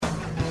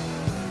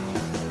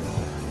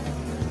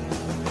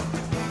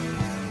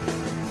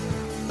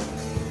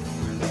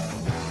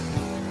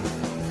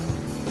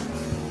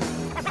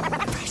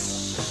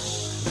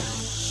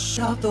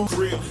off the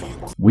grill.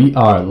 We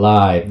are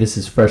live. This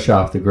is Fresh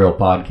Off the Grill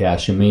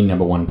podcast, your main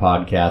number one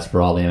podcast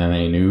for all the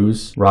MMA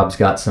news. Rob's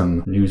got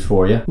some news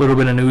for you. A little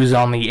bit of news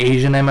on the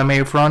Asian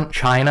MMA front.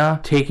 China,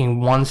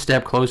 taking one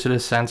step closer to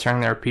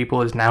censoring their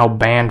people, has now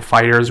banned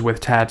fighters with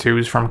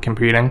tattoos from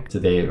competing.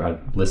 Did they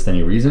list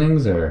any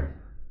reasonings or?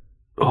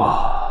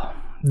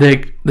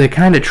 They're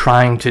kind of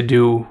trying to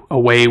do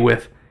away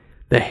with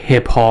the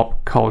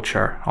hip-hop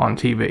culture on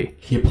TV.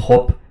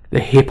 Hip-hop? The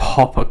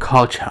hip-hop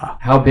culture.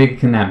 How big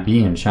can that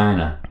be in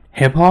China?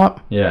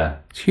 Hip-hop? Yeah.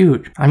 It's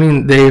huge. I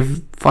mean,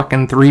 they've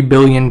fucking 3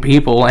 billion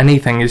people.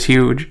 Anything is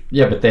huge.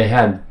 Yeah, but they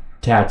had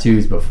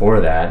tattoos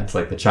before that. It's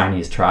like the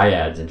Chinese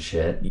triads and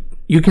shit.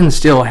 You can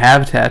still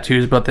have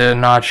tattoos, but they're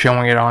not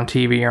showing it on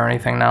TV or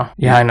anything now.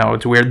 Yeah, I know.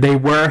 It's weird. They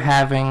were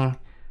having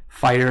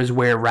fighters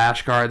wear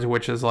rash guards,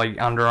 which is like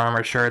Under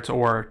Armour shirts,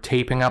 or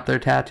taping up their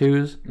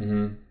tattoos.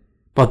 Mm-hmm.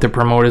 But the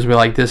promoters were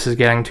like, this is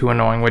getting too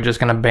annoying. We're just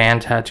going to ban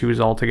tattoos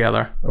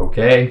altogether.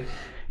 Okay.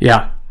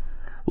 Yeah.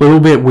 A little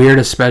bit weird,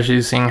 especially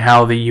seeing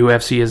how the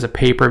UFC is a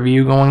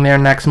pay-per-view going there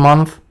next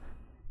month.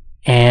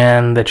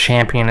 And the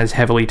champion is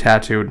heavily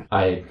tattooed.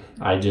 I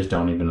just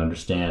don't even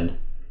understand.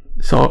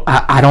 So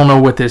I don't know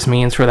what this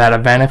means for that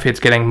event. If it's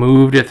getting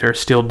moved, if they're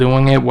still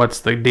doing it, what's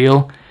the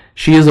deal?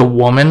 She is a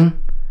woman.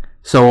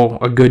 So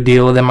a good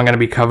deal of them are going to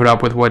be covered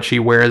up with what she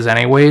wears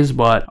anyways,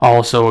 but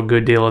also a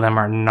good deal of them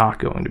are not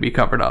going to be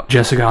covered up.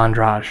 Jessica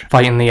Andrade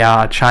fighting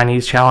the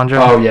Chinese challenger.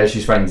 Oh, yeah,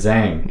 she's fighting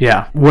Zhang.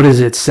 Yeah. What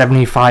is it,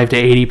 75 to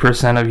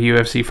 80% of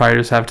UFC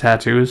fighters have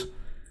tattoos?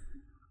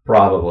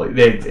 Probably.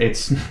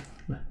 It's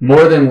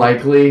more than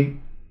likely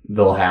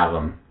they'll have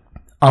them.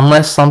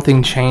 Unless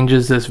something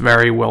changes, this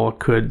very well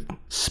could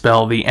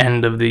spell the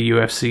end of the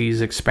UFC's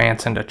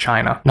expanse into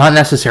China. Not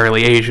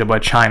necessarily Asia,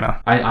 but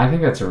China. I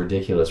think that's a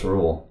ridiculous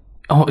rule.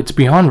 Oh, it's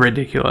beyond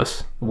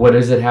ridiculous. What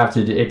does it have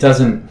to do? It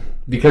doesn't,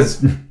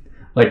 because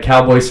like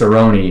Cowboy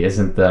Cerrone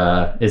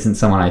isn't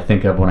someone I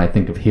think of when I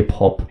think of hip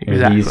hop.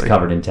 Exactly. He's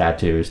covered in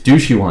tattoos.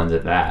 Douchey ones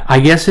at that. I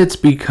guess it's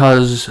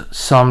because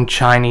some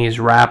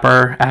Chinese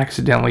rapper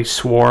accidentally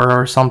swore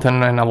or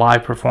something in a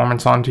live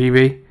performance on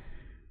TV.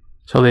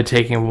 So they're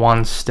taking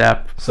one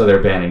step. So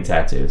they're banning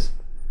tattoos.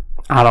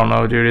 I don't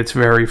know, dude. It's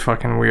very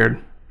fucking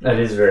weird. That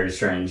is very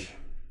strange.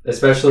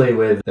 Especially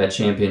with that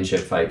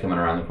championship fight coming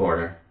around the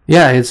corner.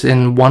 Yeah, it's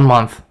in 1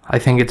 month. I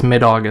think it's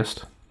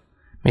mid-August.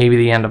 Maybe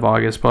the end of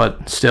August,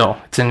 but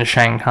still, it's in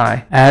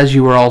Shanghai. As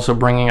you were also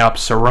bringing up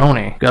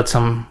Cerrone, got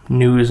some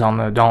news on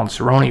the Donald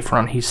Cerrone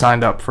front. He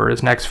signed up for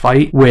his next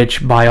fight,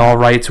 which by all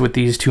rights with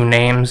these two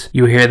names,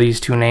 you hear these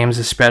two names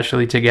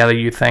especially together,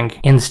 you think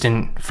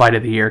instant Fight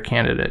of the Year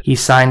candidate. He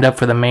signed up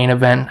for the main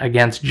event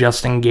against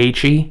Justin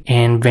Gaethje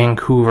in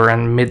Vancouver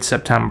in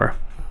mid-September.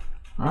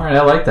 All right,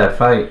 I like that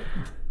fight.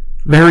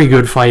 Very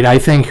good fight. I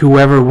think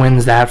whoever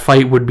wins that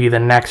fight would be the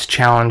next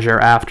challenger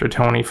after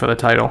Tony for the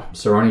title.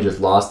 Cerrone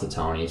just lost to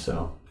Tony,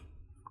 so...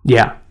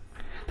 Yeah.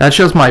 That's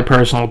just my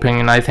personal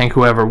opinion. I think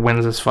whoever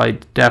wins this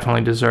fight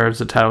definitely deserves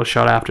the title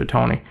shot after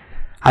Tony.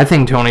 I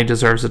think Tony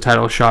deserves the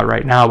title shot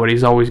right now, but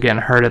he's always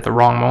getting hurt at the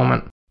wrong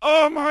moment.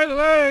 Oh, my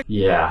leg!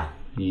 Yeah,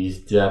 he's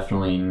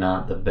definitely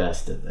not the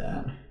best at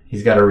that.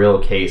 He's got a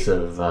real case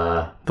of...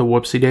 The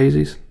whoopsie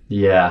daisies?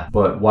 Yeah,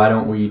 but why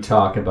don't we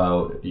talk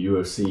about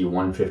UFC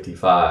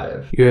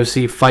 155?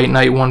 UFC Fight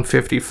Night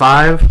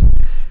 155.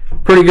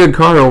 Pretty good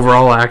card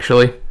overall,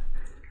 actually.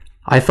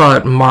 I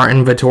thought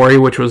Martin Vettori,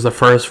 which was the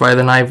first fight of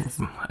the night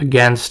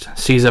against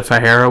Cesar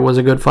Ferreira, was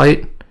a good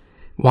fight.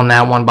 Won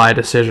that one by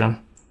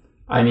decision.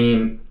 I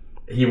mean,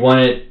 he won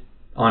it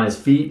on his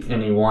feet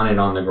and he won it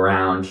on the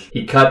ground.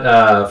 He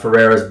cut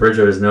Ferreira's bridge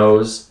of his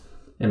nose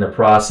in the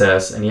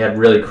process, and he had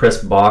really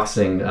crisp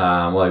boxing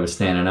while he was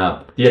standing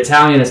up. The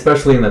Italian,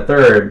 especially in the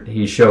third,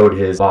 he showed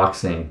his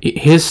boxing.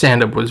 His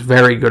stand-up was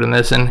very good in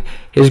this, and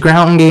his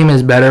ground game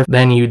is better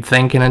than you'd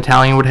think an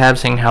Italian would have,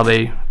 seeing how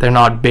they're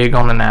not big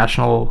on the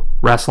national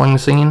wrestling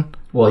scene.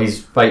 Well,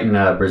 he's fighting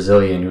a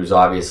Brazilian who's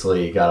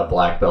obviously got a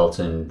black belt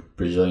in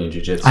Brazilian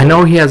Jiu-Jitsu. I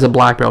know he has a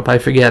black belt. I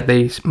forget.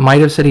 They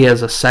might have said he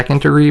has a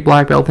second-degree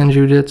black belt in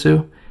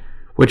Jiu-Jitsu,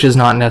 which is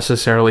not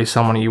necessarily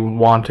someone you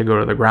want to go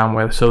to the ground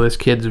with. So this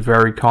kid's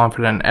very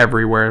confident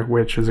everywhere,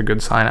 which is a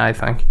good sign, I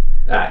think.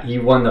 He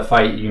won the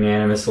fight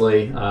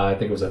unanimously. I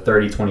think it was a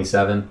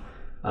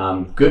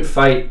 30-27. Good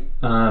fight.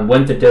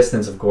 Went the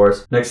distance, of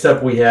course. Next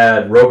up, we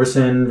had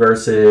Roberson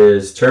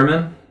versus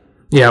Turman.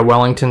 Yeah,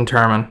 Wellington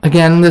Turman.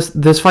 Again,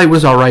 this fight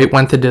was all right.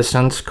 Went the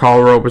distance.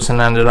 Carl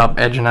Roberson ended up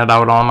edging it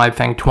out on him, I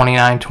think,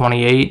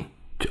 29-28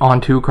 on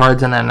 2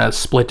 cards, and then a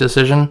split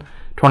decision.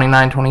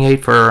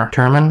 29-28 for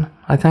Turman,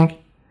 I think.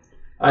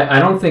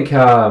 I don't think,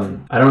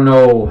 I don't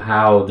know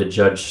how the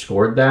judge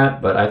scored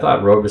that, but I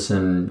thought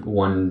Roberson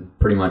won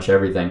pretty much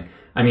everything.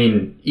 I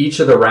mean, each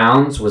of the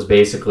rounds was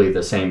basically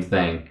the same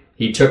thing.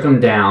 He took him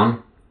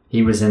down,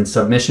 he was in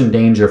submission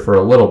danger for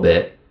a little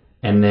bit,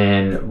 and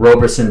then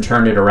Roberson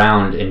turned it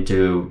around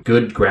into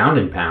good ground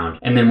and pound.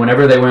 And then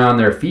whenever they went on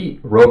their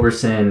feet,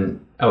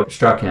 Roberson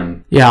outstruck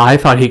him. Yeah, I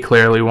thought he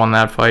clearly won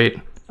that fight.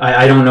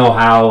 I don't know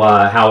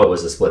how it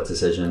was a split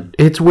decision.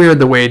 It's weird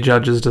the way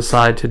judges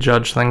decide to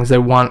judge things. They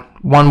want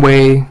one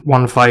way,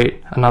 one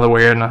fight, another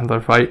way, another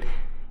fight.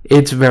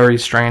 It's very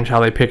strange how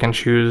they pick and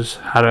choose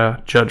how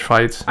to judge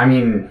fights. I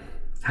mean,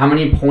 how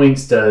many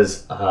points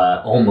does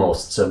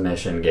almost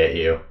submission get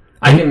you?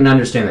 I can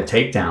understand the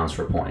takedowns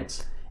for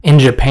points. In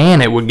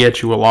Japan, it would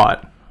get you a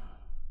lot.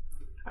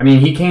 I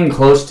mean, he came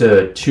close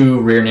to 2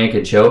 rear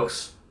naked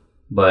chokes,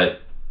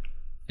 but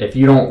if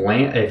you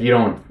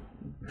don't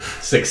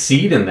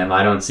succeed in them,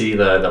 I don't see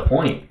the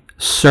point.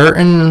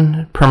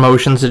 Certain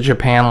promotions in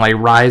Japan, like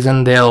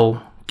Ryzen,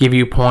 they'll give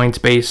you points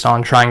based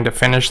on trying to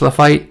finish the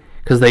fight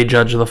because they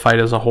judge the fight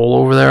as a whole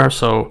over there.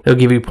 So they'll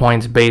give you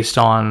points based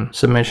on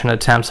submission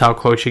attempts, how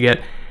close you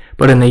get.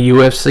 But in the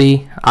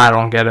UFC, I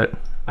don't get it.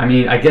 I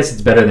mean, I guess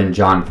it's better than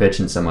John Fitch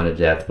and someone to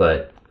death,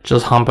 but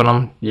just humping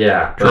them.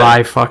 Yeah.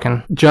 Dry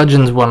fucking.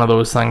 Judging's one of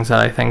those things that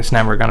I think's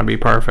never going to be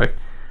perfect.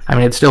 I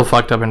mean, it's still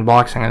fucked up in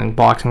boxing, and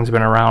boxing's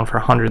been around for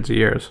hundreds of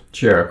years.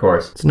 Sure, of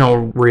course. There's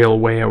no real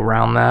way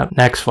around that.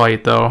 Next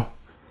fight, though,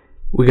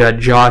 we got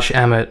Josh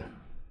Emmett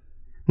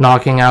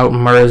knocking out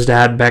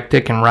Mirsad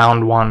Bektic in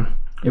round 1.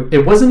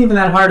 It wasn't even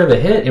that hard of a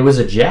hit. It was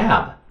a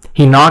jab.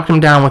 He knocked him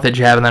down with a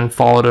jab and then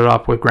followed it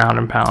up with ground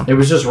and pound. It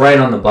was just right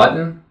on the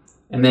button,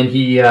 and then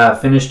he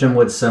finished him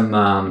with some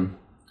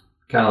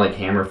kind of like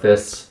hammer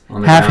fists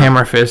on the Half ground.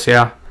 hammer fist,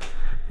 yeah.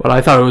 But I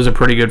thought it was a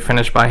pretty good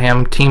finish by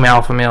him. Team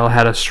Alpha Male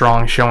had a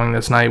strong showing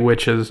this night,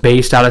 which is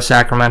based out of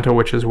Sacramento,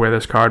 which is where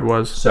this card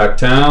was.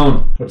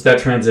 Sacktown, which that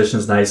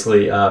transitions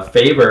nicely.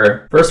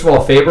 Faber, first of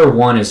all, Faber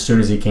won as soon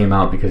as he came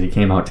out because he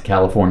came out to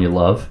California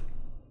Love.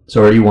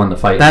 So he won the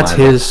fight. That's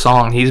his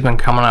song. He's been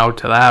coming out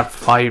to that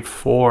fight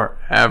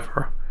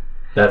forever.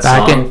 That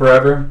song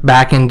forever?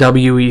 Back in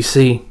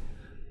WEC.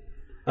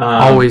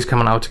 Always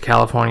coming out to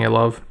California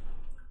Love.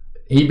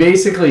 He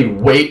basically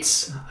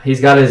waits.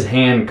 He's got his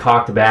hand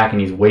cocked back and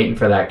he's waiting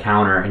for that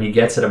counter, and he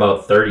gets it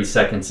about 30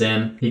 seconds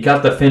in. He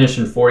got the finish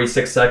in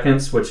 46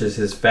 seconds, which is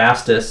his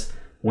fastest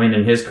win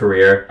in his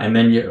career. And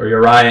then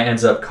Uriah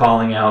ends up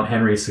calling out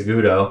Henry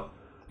Cejudo.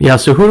 Yeah,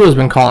 Cejudo's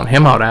been calling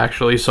him out,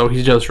 actually, so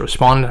he's just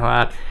responding to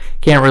that.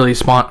 Can't really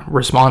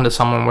respond to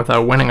someone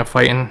without winning a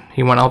fight, and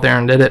he went out there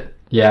and did it.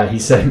 Yeah, he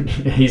said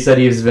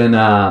he's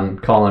been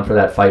calling for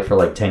that fight for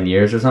like 10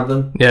 years or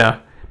something.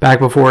 Yeah. Back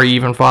before he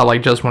even fought,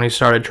 like just when he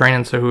started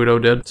training,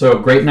 Cejudo did. So,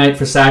 great night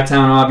for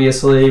Sacktown,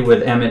 obviously,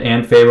 with Emmett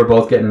and Faber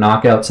both getting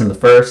knockouts in the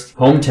first.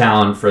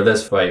 Hometown for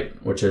this fight,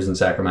 which is in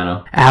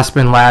Sacramento.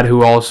 Aspen Ladd,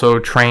 who also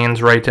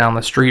trains right down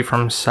the street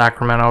from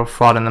Sacramento,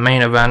 fought in the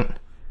main event.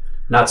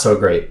 Not so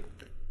great.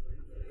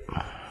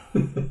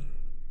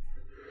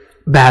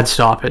 Bad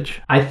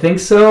stoppage. I think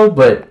so,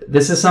 but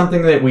this is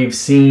something that we've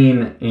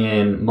seen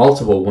in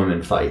multiple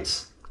women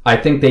fights. I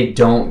think they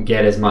don't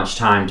get as much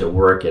time to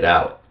work it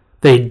out.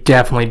 They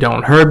definitely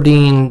don't. Herb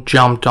Dean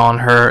jumped on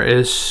her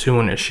as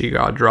soon as she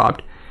got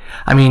dropped.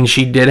 I mean,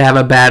 she did have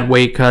a bad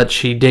weight cut.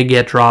 She did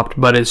get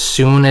dropped, but as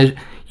soon as...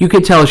 You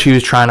could tell she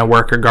was trying to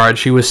work her guard.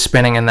 She was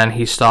spinning, and then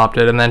he stopped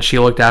it, and then she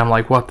looked at him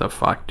like, what the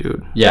fuck,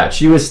 dude? Yeah,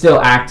 she was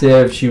still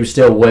active. She was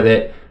still with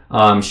it.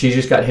 She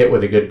just got hit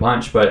with a good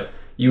punch, but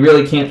you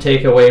really can't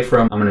take away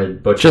from... I'm going to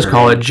butcher Just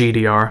call it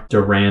GDR.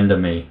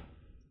 Durandamy.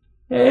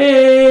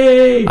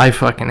 Hey! I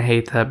fucking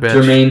hate that bitch.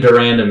 Jermaine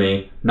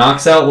Durandamy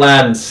knocks out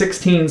Ladd in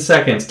 16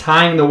 seconds,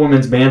 tying the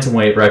women's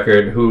bantamweight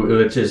record,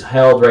 which is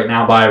held right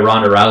now by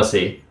Ronda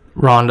Rousey.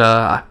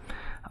 Ronda,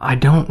 I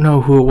don't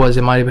know who it was.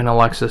 It might have been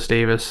Alexis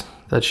Davis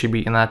that she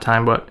beat in that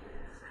time, but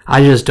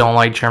I just don't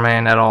like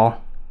Jermaine at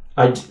all.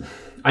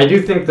 I do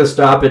think the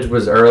stoppage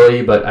was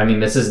early, but I mean,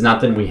 this is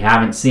nothing we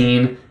haven't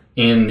seen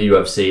in the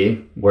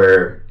UFC,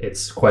 where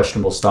it's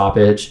questionable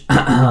stoppage.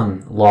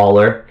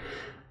 Lawler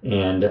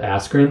and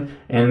Askren.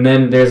 And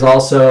then there's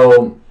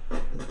also,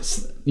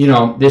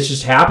 this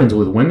just happens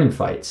with women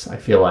fights, I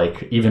feel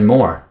like, even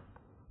more.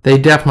 They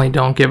definitely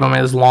don't give them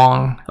as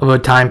long of a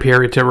time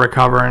period to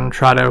recover and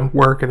try to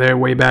work their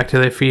way back to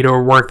their feet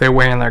or work their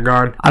way in their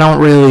guard. I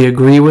don't really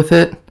agree with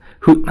it.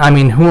 Who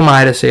am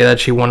I to say that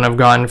she wouldn't have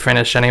gotten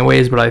finished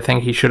anyways, but I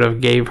think he should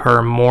have gave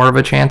her more of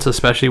a chance,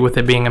 especially with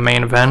it being a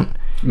main event.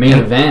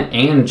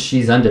 And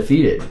she's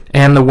undefeated.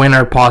 And the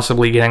winner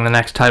possibly getting the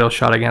next title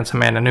shot against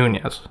Amanda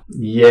Nunes.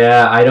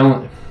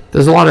 Yeah,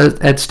 There's a lot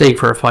at stake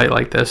for a fight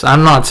like this.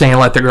 I'm not saying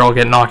let the girl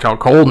get knocked out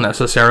cold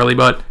necessarily,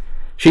 but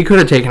she could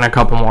have taken a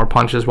couple more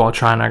punches while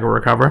trying to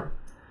recover.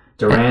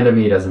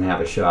 Durandamy doesn't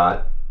have a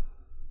shot.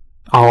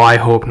 Oh, I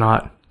hope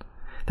not.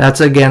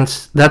 That's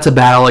a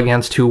battle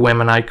against two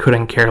women I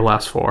couldn't care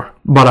less for.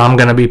 But I'm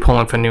going to be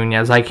pulling for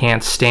Nunes. I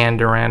can't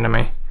stand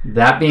Durandamy.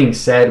 That being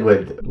said,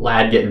 with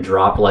Ladd getting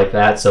dropped like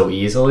that so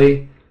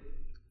easily,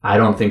 I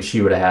don't think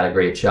she would have had a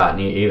great shot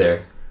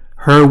either.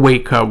 Her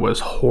weight cut was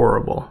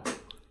horrible.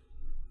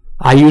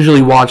 I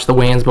usually watch the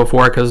weigh-ins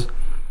before because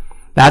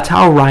that's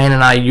how Ryan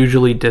and I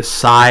usually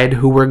decide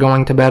who we're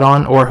going to bet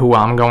on or who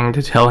I'm going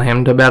to tell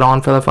him to bet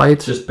on for the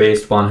fights. Just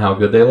based upon how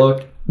good they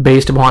look?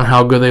 Based upon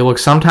how good they look.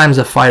 Sometimes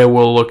a fighter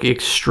will look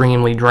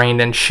extremely drained,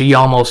 and she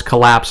almost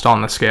collapsed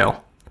on the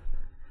scale.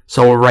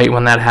 So right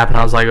when that happened,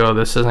 I was like, oh,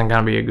 this isn't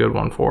going to be a good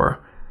one for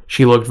her.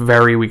 She looked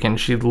very weak, and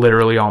she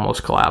literally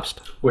almost collapsed.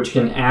 Which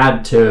can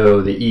add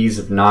to the ease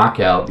of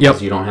knockout because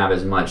Yep. you don't have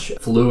as much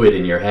fluid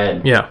in your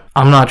head. Yeah,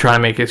 I'm not trying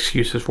to make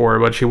excuses for her,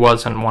 but she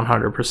wasn't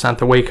 100%.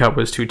 The weight cut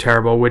was too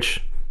terrible,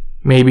 which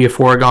may be a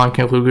foregone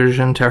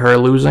conclusion to her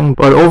losing.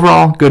 But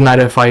overall, good night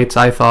of fights,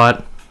 I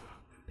thought.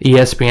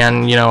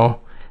 ESPN,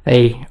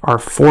 they are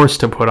forced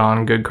to put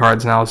on good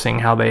cards now, seeing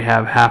how they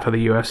have half of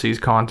the UFC's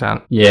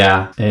content.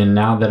 Yeah, and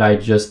now that I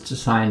just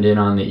signed in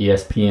on the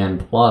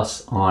ESPN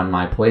Plus on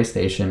my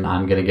PlayStation,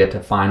 I'm going to get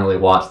to finally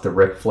watch the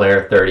Ric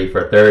Flair 30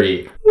 for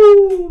 30.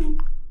 Woo!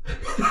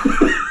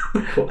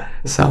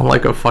 Sound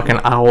like a fucking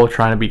owl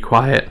trying to be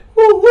quiet.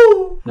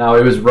 Now,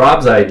 it was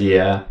Rob's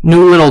idea.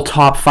 New little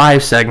top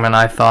 5 segment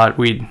I thought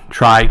we'd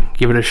try,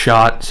 give it a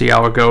shot, see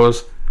how it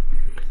goes.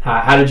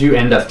 How did you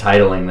end up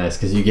titling this?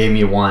 Because you gave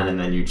me one and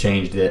then you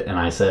changed it, and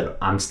I said,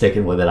 I'm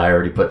sticking with it. I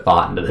already put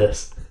thought into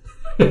this.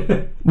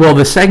 Well,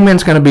 the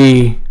segment's going to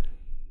be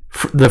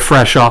the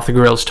Fresh Off the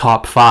Grill's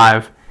top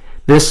 5.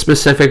 This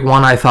specific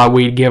one, I thought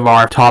we'd give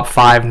our top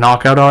 5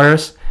 knockout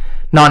artists.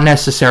 Not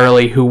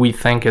necessarily who we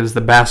think is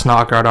the best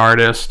knockout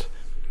artist,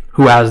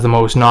 who has the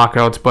most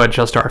knockouts, but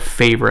just our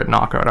favorite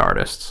knockout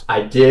artists.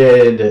 I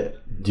did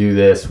do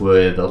this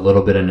with a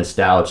little bit of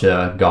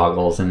nostalgia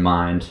goggles in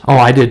mind. Oh,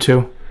 I did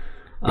too.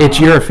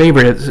 It's your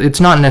favorite. It's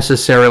not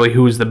necessarily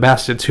who's the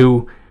best. It's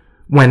who,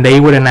 when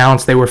they would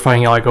announce they were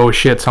fighting, you're like, oh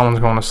shit,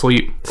 someone's going to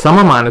sleep. Some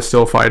of mine is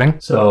still fighting.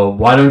 So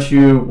why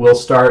don't we'll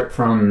start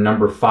from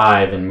number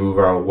 5 and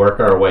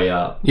work our way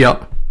up.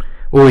 Yep.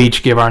 We'll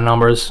each give our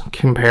numbers,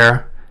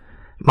 compare.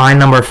 My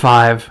number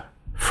 5,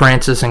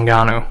 Francis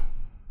Ngannou.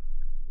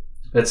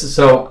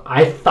 So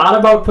I thought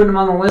about putting him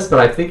on the list, but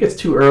I think it's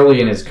too early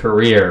in his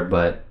career,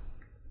 but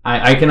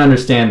I can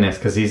understand this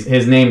because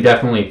his name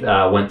definitely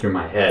went through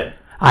my head.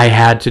 I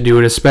had to do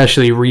it,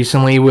 especially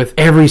recently with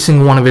every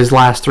single one of his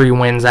last 3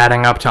 wins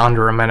adding up to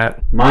under a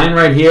minute. Mine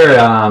right here,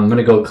 I'm going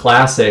to go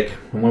classic.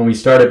 When we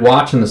started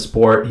watching the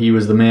sport, he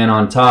was the man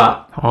on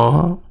top.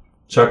 Oh,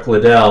 Chuck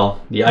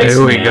Liddell, the Iceman.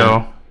 there we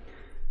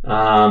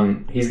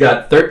go. He's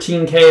got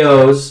 13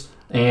 KOs,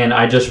 and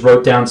I just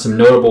wrote down some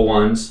notable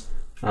ones.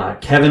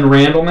 Kevin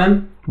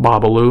Randleman,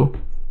 Babalu,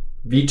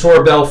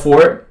 Vitor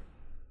Belfort,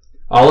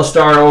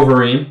 Alistair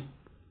Overeem,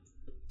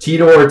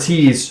 Tito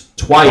Ortiz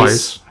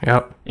twice.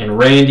 Yep. And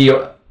Randy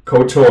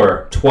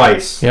Couture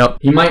twice. Yep.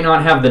 He might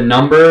not have the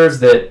numbers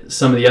that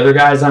some of the other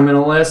guys I'm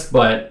going to list,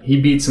 but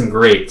he beat some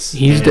greats in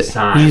his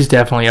time. He's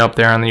definitely up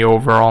there on the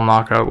overall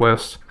knockout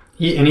list.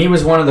 He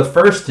was one of the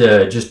first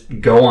to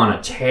just go on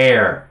a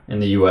tear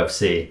in the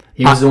UFC.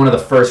 He was one of the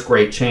first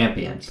great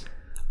champions.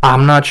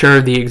 I'm not sure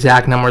of the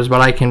exact numbers, but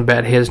I can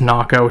bet his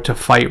knockout to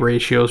fight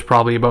ratio is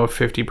probably about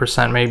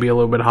 50%, maybe a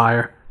little bit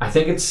higher. I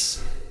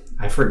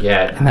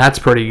forget. And that's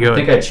pretty good. I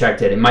think I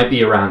checked it. It might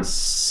be around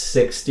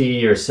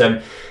 60 or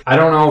 70. I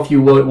don't know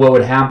what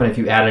would happen if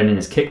you added in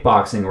his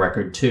kickboxing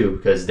record too,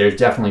 because there's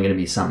definitely going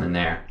to be something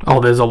there. Oh,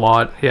 there's a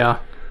lot. Yeah.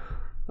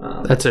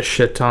 That's a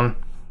shit ton.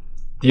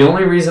 The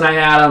only reason I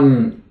had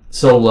him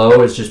so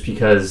low is just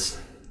because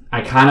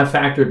I kind of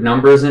factored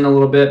numbers in a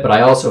little bit, but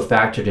I also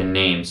factored in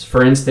names.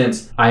 For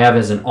instance, I have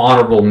as an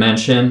honorable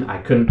mention,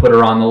 I couldn't put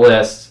her on the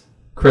list,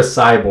 Chris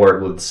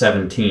Cyborg with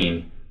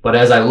 17. But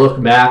as I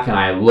look back and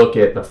I look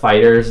at the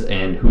fighters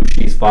and who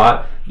she's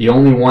fought, the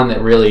only one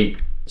that really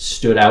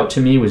stood out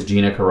to me was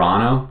Gina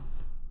Carano.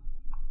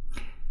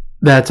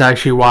 That's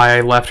actually why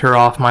I left her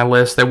off my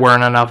list. There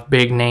weren't enough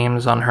big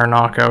names on her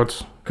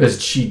knockouts.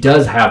 Because she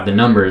does have the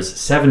numbers.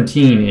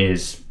 17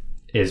 is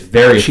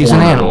very She's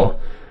formidable, an animal.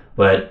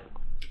 but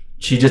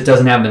she just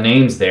doesn't have the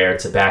names there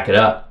to back it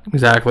up.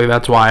 Exactly.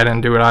 That's why I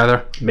didn't do it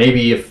either.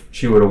 Maybe if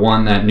she would have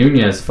won that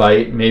Nunez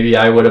fight, maybe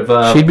I would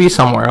have... she'd be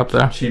somewhere up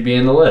there. She'd be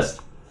in the list.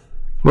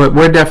 But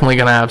we're definitely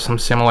going to have some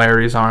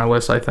similarities on our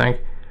list, I think.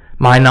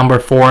 My number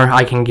 4,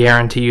 I can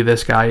guarantee you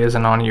this guy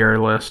isn't on your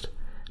list.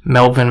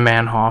 Melvin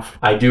Manhoef.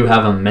 I do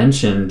have him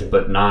mentioned,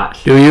 but not...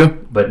 Do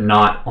you? But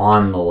not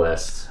on the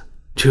list.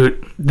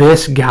 Dude,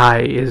 this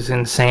guy is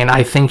insane.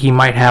 I think he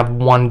might have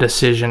one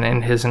decision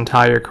in his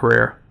entire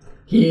career.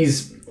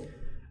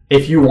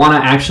 If you want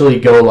to actually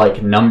go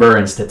like number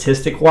and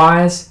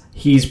statistic-wise,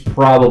 he's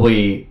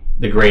probably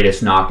the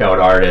greatest knockout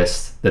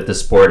artist that the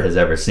sport has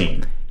ever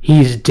seen.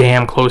 He's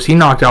damn close. He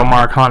knocked out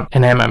Mark Hunt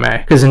in MMA.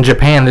 Because in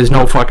Japan, there's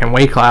no fucking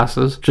weight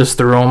classes. Just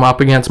threw him up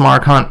against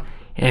Mark Hunt,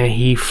 and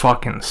he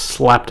fucking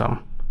slept him.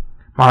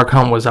 Mark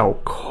Hunt was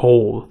out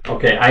cold.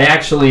 Okay, I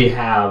actually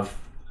have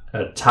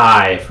a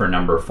tie for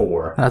number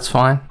 4. That's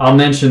fine. I'll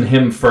mention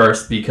him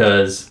first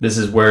because this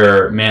is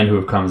where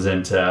Manhoef comes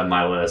into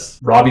my list.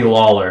 Robbie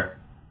Lawler.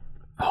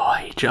 Oh,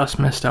 he just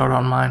missed out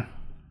on mine.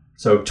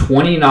 So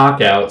 20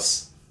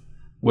 knockouts,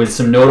 with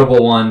some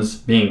notable ones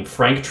being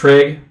Frank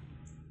Trigg,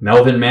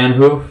 Melvin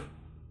Manhoef,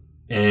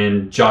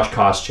 and Josh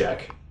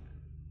Koscheck.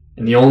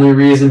 And the only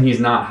reason he's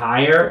not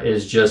higher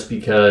is just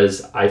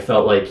because I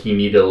felt like he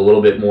needed a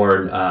little bit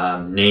more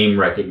name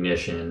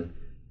recognition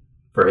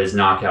for his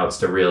knockouts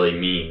to really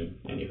mean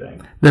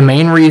anything. The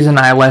main reason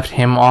I left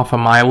him off of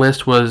my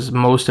list was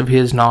most of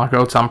his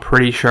knockouts, I'm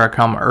pretty sure,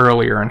 come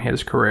earlier in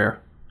his career.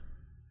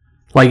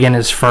 like in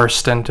his first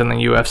stint in the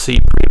UFC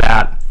pre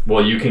that.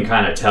 Well, you can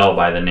kind of tell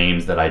by the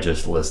names that I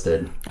just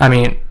listed. I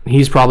mean,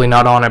 he's probably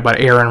not on it, but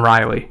Aaron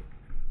Riley.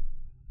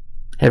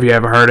 Have you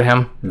ever heard of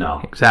him? No.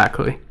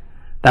 Exactly.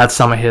 That's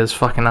some of his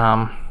fucking,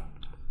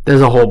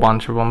 there's a whole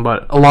bunch of them,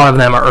 but a lot of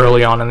them are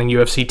early on in the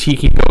UFC.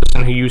 Tiki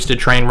Ghostin, who used to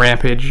train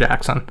Rampage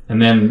Jackson.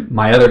 And then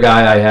my other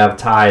guy I have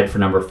tied for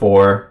number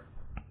 4,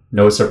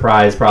 no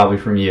surprise probably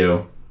from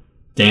you,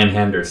 Dan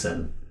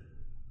Henderson.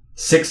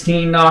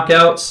 16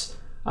 knockouts.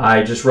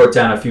 I just wrote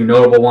down a few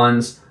notable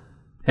ones.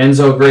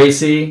 Renzo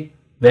Gracie,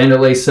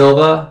 Wanderlei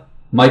Silva,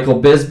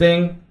 Michael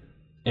Bisping,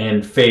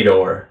 and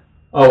Fedor.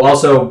 Oh,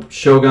 also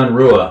Shogun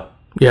Rua.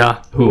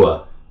 Yeah.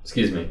 Hua.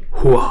 Excuse me.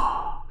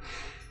 Hua.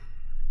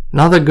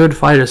 Another good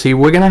fighter. See,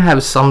 we're going to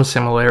have some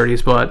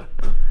similarities, but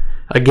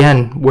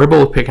again, we're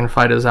both picking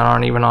fighters that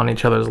aren't even on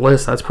each other's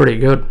list. That's pretty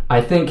good.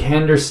 I think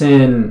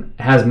Henderson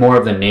has more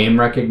of the name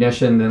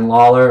recognition than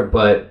Lawler,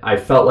 but I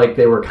felt like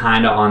they were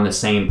kind of on the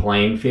same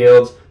playing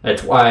field.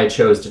 That's why I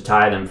chose to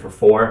tie them for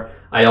 4.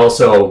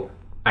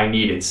 I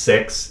needed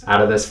 6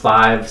 out of this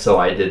 5, so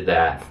I did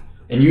that.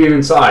 And you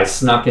even saw I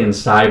snuck in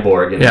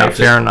Cyborg. And yeah,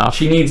 fair enough.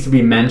 She needs to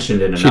be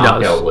mentioned in a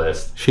knockout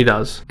list. She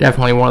does.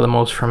 Definitely one of the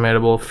most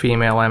formidable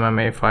female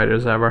MMA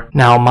fighters ever.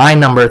 Now, my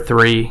number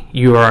 3,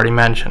 you already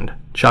mentioned,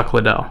 Chuck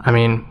Liddell. I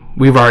mean,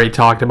 we've already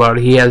talked about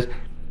it. He has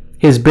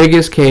his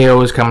biggest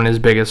KOs come in his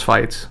biggest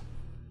fights.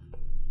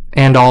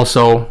 And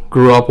also,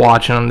 grew up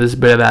watching him. There's a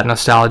bit of that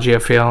nostalgia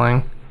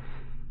feeling.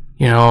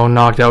 You know,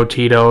 knocked out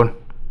Tito,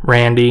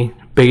 Randy,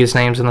 biggest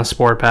names in the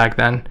sport back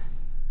then.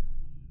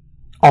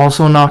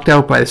 Also knocked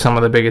out by some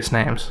of the biggest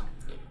names.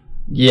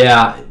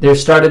 Yeah, there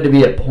started to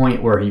be a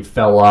point where he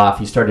fell off.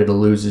 He started to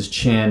lose his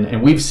chin.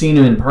 And we've seen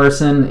him in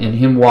person, and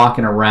him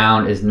walking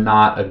around is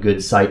not a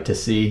good sight to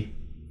see.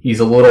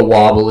 He's a little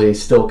wobbly,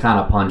 still kind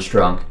of punch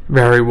drunk.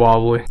 Very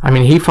wobbly. I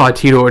mean, he fought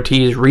Tito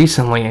Ortiz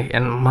recently,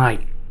 and my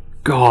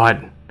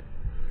God,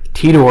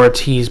 Tito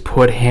Ortiz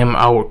put him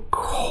out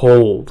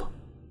cold.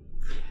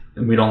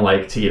 And we don't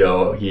like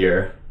Tito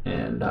here,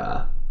 and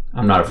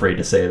I'm not afraid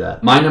to say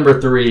that. My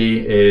number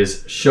 3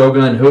 is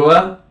Shogun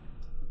Rua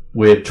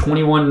with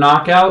 21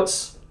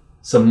 knockouts.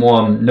 Some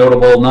more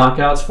notable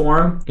knockouts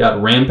for him.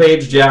 Got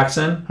Rampage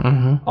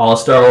Jackson,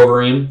 All-Star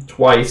Overeem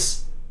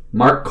twice,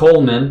 Mark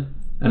Coleman,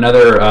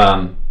 another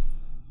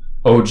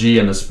OG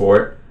in the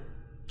sport,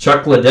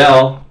 Chuck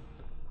Liddell,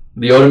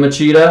 Lyoto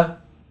Machida,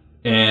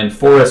 and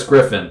Forrest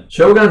Griffin.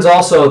 Shogun's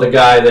also the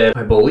guy that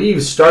I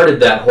believe started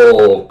that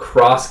whole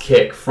cross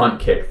kick, front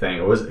kick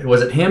thing. Was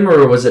it him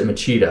or was it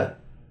Machida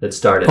that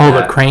started that?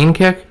 Oh, the crane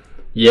kick?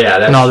 Yeah.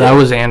 That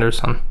was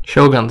Anderson.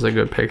 Shogun's a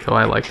good pick, though.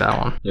 I like that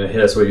one. You want to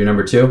hit us with your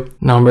number 2?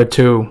 Number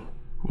 2,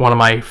 one of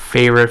my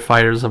favorite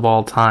fighters of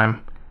all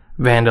time,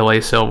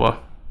 Wanderlei Silva.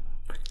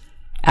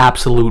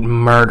 Absolute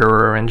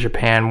murderer in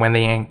Japan when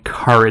they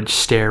encouraged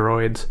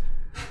steroids.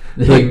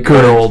 The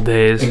good old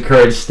days.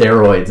 Encouraged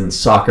steroids and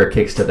soccer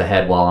kicks to the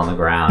head while on the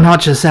ground. Not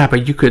just that,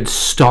 but you could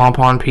stomp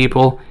on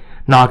people.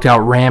 Knocked out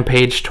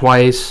Rampage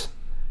twice.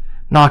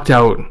 Knocked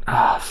out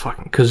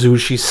fucking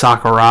Kazushi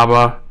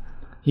Sakuraba.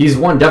 He's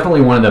definitely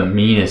one of the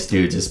meanest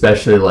dudes,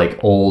 especially like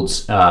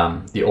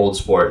the old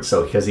sport.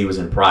 So because he was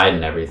in Pride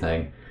and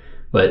everything,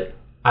 but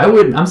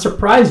I'm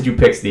surprised you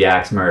picked the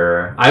Axe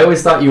Murderer. I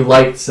always thought you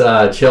liked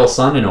Chael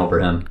Sonnen over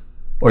him,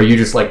 or you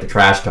just like the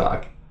trash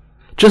talk.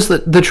 Just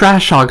the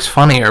trash talk's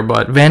funnier,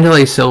 but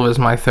Wanderlei Silva is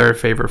my 3rd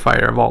favorite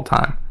fighter of all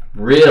time.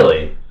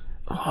 Really?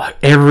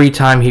 Every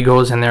time he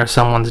goes in there,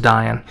 someone's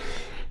dying.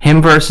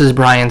 Him versus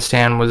Brian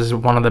Stann was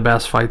one of the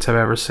best fights I've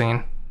ever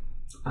seen.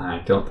 I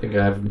don't think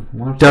I've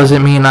watched.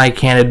 Doesn't mean I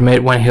can't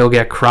admit when he'll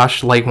get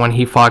crushed, like when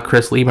he fought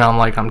Chris Lieben.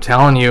 I'm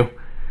telling you,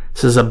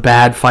 this is a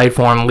bad fight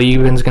for him.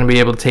 Lieben's going to be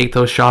able to take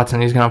those shots,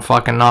 and he's going to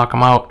fucking knock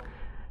him out.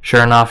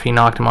 Sure enough, he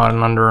knocked him out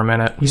in under a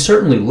minute. He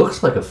certainly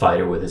looks like a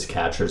fighter with his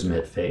catcher's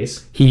mitt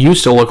face. He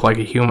used to look like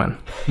a human.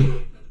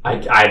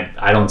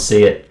 I don't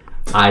see it.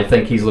 I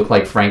think he's looked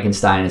like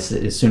Frankenstein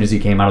as soon as he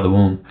came out of the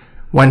womb.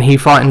 When he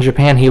fought in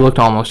Japan, he looked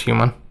almost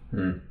human.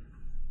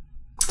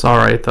 It's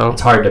alright, though.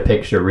 It's hard to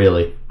picture,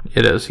 really.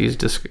 It is.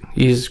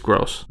 He's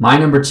gross. My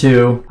number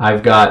 2,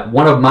 I've got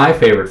one of my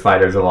favorite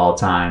fighters of all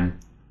time,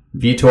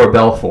 Vitor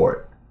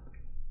Belfort,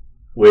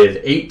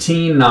 with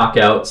 18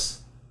 knockouts.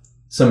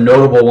 Some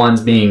notable ones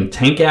being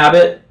Tank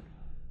Abbott,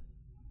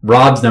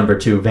 Rob's number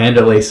 2,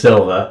 Wanderlei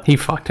Silva. He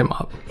fucked him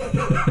up.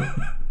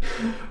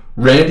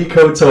 Randy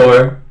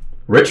Couture,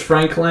 Rich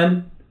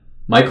Franklin,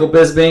 Michael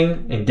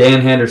Bisping, and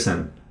Dan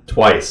Henderson,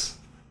 twice.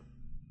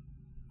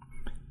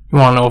 You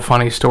want to know a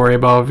funny story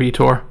about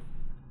Vitor?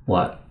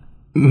 What?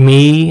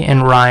 Me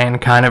and Ryan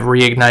kind of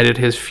reignited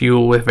his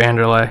fuel with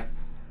Wanderlei.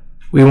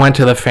 We went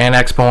to the Fan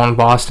Expo in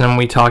Boston.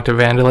 We talked to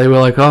Wanderlei. We're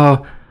like,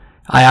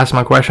 I asked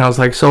my question. I was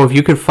like, so if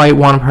you could fight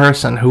one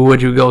person, who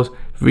would you go?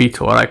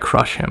 Vitor, I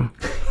crush him.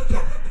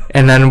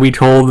 And then we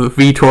told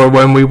Vitor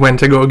when we went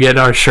to go get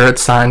our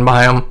shirts signed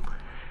by him,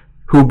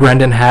 who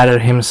Brendan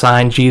had him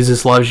sign,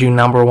 Jesus Loves You,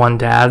 #1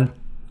 Dad.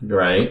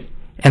 Right.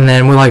 And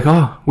then we're like,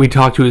 we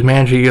talked to his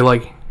manager. You're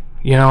like,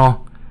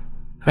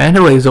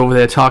 Vanderlei's over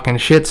there talking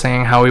shit,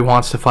 saying how he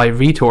wants to fight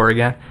Vitor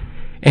again.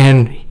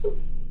 And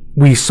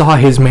we saw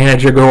his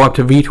manager go up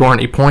to Vitor and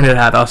he pointed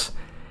at us.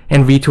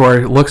 And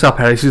Vitor looks up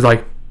at us. He's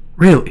like,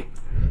 really?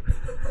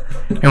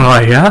 And we're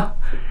like, yeah?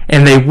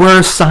 And they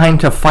were signed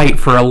to fight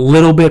for a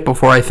little bit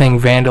before I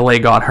think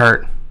Vanderlei got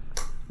hurt.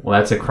 Well,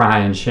 that's a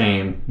crying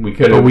shame. We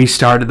could have... But we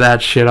started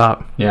that shit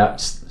up. Yeah,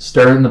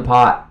 stirring the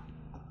pot.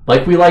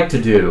 Like we like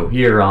to do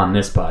here on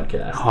this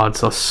podcast. Oh,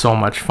 it's so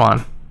much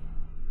fun.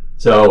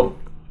 So,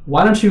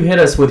 why don't you hit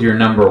us with your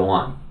number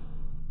one?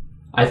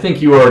 I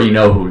think you already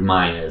know who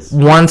mine is.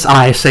 Once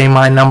I say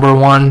my number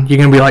one, you're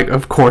going to be like,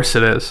 of course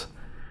it is.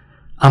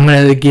 I'm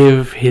going to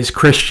give his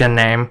Christian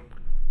name,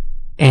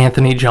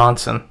 Anthony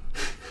Johnson.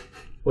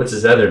 What's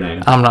his other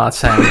name? I'm not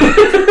saying.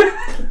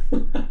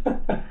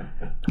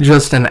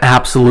 Just an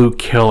absolute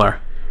killer.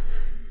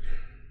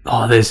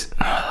 Oh,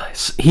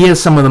 he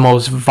has some of the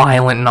most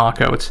violent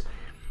knockouts.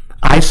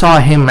 I saw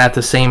him at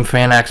the same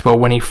Fan Expo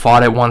when he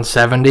fought at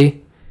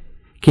 170.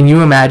 Can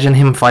you imagine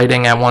him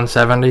fighting at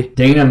 170?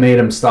 Dana made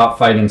him stop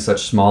fighting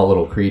such small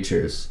little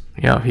creatures.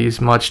 Yeah, he's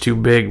much too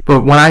big.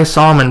 But when I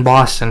saw him in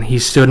Boston, he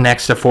stood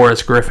next to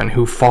Forrest Griffin,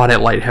 who fought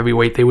at light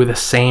heavyweight. They were the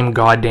same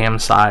goddamn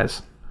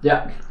size.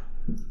 Yeah.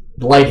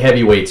 Light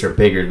heavyweights are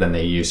bigger than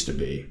they used to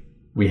be.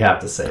 We have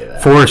to say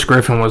that. Forrest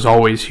Griffin was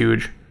always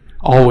huge.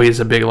 Always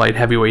a big light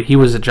heavyweight. He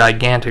was a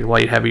gigantic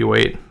light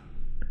heavyweight.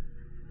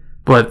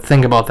 But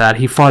think about that.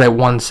 He fought at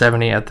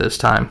 170 at this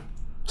time.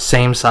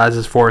 Same size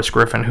as Forrest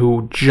Griffin,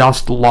 who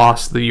just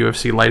lost the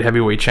UFC light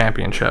heavyweight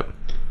championship.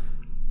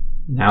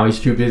 Now he's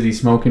too busy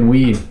smoking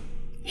weed.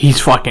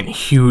 He's fucking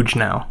huge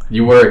now.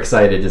 You were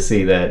excited to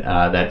see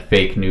that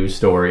fake news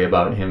story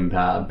about him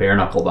bare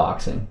knuckle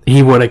boxing.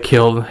 He would have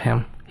killed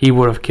him. He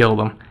would have killed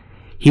him.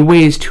 He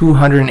weighs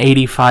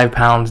 285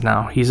 pounds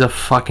now. He's a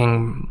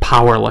fucking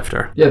power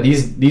lifter. Yeah,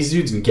 these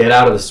dudes can get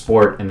out of the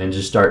sport and then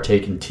just start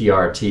taking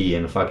TRT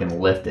and fucking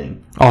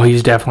lifting. Oh,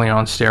 he's definitely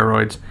on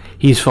steroids.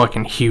 He's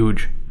fucking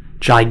huge.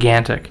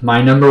 Gigantic. My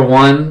number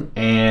one,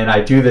 and I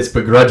do this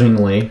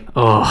begrudgingly.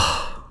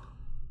 Ugh.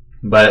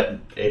 But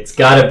it's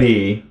gotta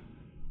be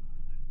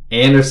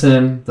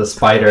Anderson the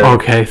Spider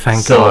Okay,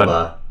 thank Silva.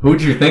 God.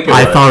 Who'd you think it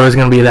I was? thought it was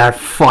going to be that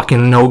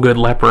fucking no-good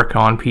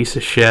leprechaun piece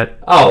of shit.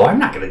 Oh, I'm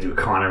not going to do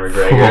Conor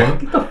McGregor.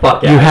 Get the fuck out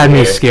of here. You had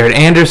me scared.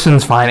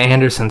 Anderson's fine.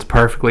 Anderson's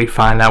perfectly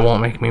fine. That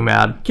won't make me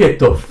mad. Get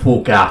the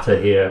fuck out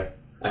of here.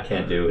 I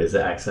can't do his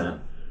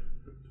accent.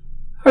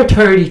 But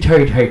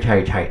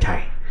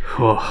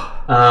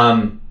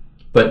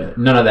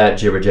none of that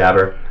jibber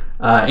jabber.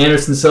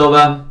 Anderson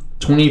Silva,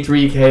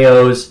 23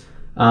 KOs.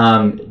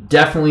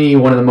 Definitely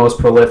one of the most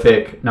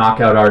prolific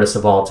knockout artists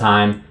of all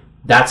time.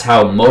 That's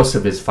how most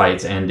of his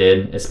fights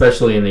ended,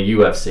 especially in the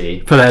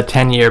UFC. For that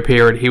 10-year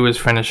period, he was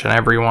finishing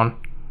everyone.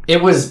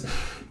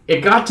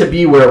 It got to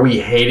be where we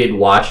hated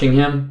watching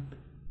him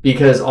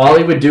because all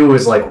he would do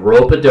was like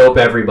rope-a-dope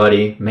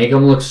everybody, make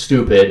them look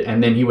stupid,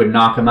 and then he would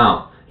knock them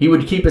out. He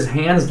would keep his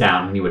hands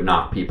down and he would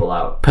knock people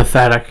out.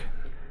 Pathetic.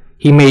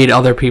 He made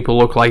other people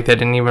look like they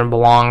didn't even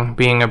belong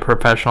being a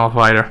professional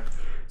fighter.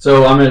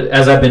 So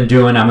as I've been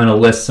doing, I'm going to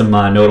list some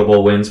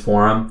notable wins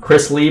for him.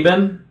 Chris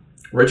Lieben,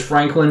 Rich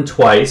Franklin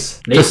twice,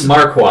 Nate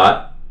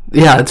Marquardt.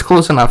 Yeah, it's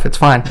close enough. It's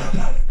fine.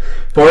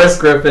 Forrest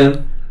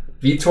Griffin,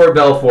 Vitor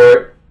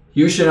Belfort,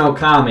 Yushin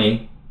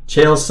Okami,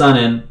 Chael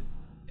Sonnen,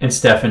 and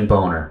Stephan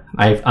Bonner.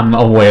 I'm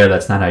aware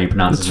that's not how you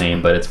pronounce his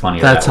name, but it's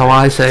funny. That's how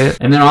I say it.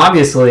 And then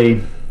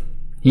obviously,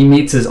 he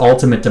meets his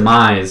ultimate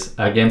demise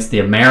against the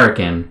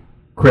American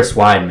Chris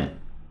Weidman.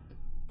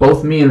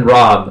 Both me and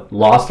Rob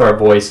lost our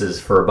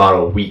voices for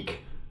about a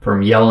week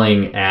from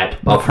yelling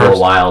at Buffalo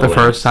Wild Wings.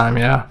 The first time,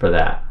 yeah. For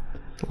that.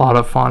 A lot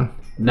of fun.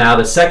 Now,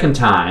 the second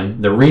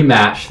time, the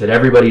rematch that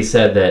everybody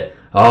said that,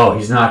 oh,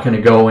 he's not going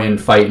to go in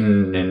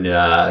fighting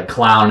and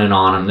clowning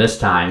on him this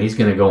time. He's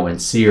going to go in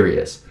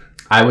serious.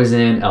 I was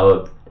in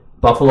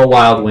Buffalo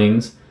Wild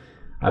Wings.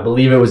 I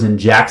believe it was in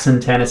Jackson,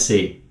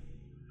 Tennessee.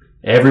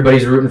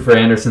 Everybody's rooting for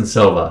Anderson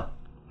Silva.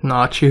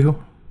 Not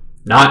you.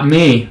 Not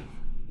me.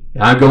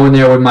 I'm going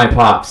there with my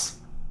pops.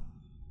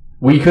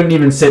 We couldn't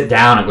even sit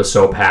down. It was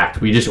so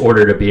packed. We just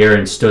ordered a beer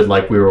and stood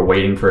like we were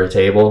waiting for a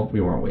table. We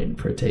weren't waiting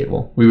for a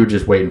table. We were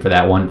just waiting for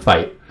that one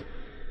fight.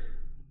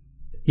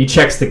 He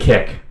checks the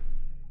kick.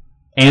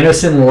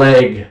 Anderson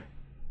leg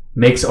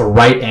makes a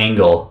right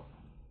angle.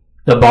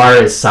 The bar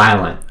is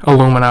silent.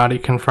 Illuminati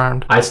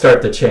confirmed. I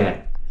start the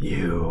chant.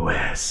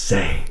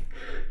 USA.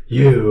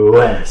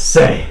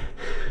 USA.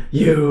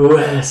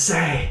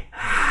 USA.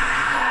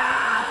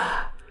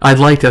 I'd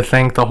like to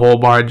think the whole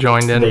bar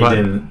joined in, but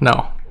didn't.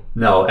 No.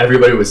 No,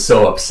 everybody was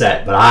so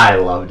upset, but I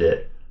loved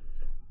it.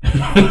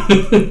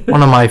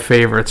 One of my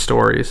favorite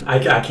stories.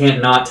 I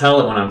can't not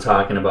tell it when I'm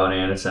talking about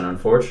Anderson,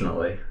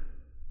 unfortunately.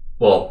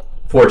 Well,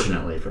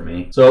 fortunately for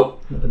me. So,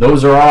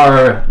 those are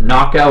our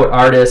knockout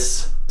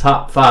artists,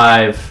 top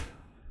 5.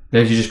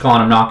 Did you just call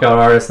them knockout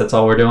artists? That's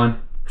all we're doing?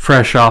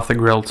 Fresh off the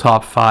grill,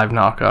 top 5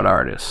 knockout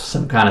artists.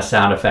 Some kind of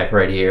sound effect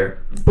right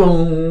here.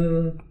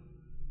 Boom.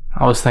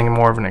 I was thinking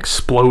more of an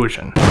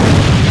explosion.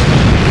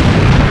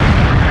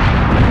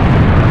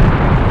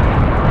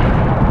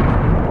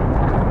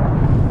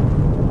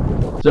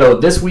 So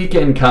this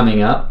weekend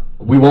coming up,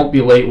 we won't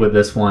be late with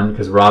this one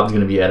because Rob's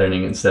going to be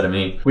editing instead of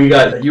me. We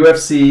got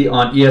UFC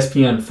on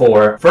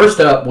ESPN4. Rost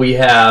up, we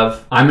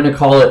have, I'm going to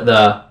call it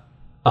a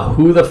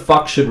who the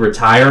fuck should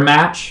retire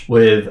match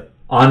with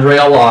Andrei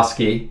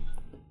Arlovski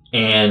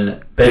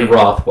and Ben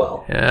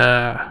Rothwell.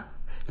 Yeah.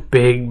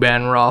 Big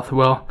Ben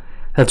Rothwell.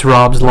 That's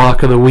Rob's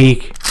lock of the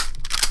week.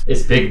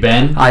 It's Big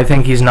Ben? I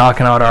think he's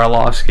knocking out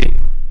Arlovski.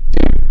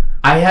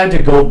 I had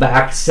to go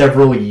back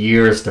several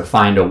years to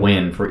find a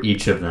win for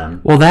each of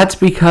them. Well, that's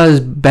because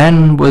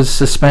Ben was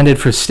suspended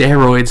for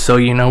steroids, so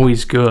you know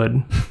he's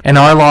good. And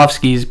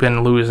Arlovski's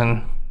been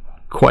losing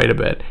quite a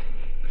bit.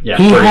 Yeah,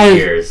 for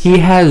years. He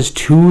has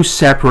 2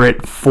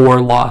 separate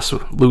 4-loss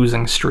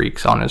losing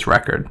streaks on his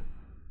record.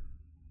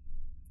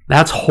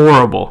 That's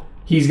horrible.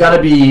 He's got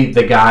to be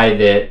the guy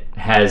that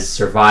has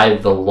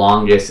survived the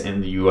longest in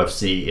the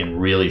UFC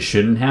and really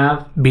shouldn't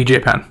have.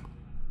 BJ Penn.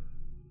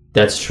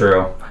 That's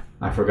true.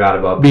 I forgot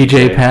about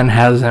BJ Penn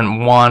hasn't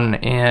won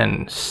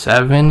in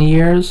 7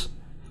 years.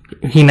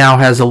 He now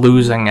has a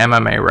losing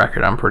MMA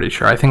record, I'm pretty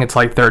sure. I think it's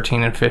like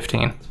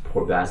 13-15.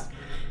 Poor bastard.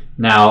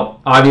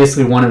 Now,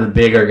 obviously one of the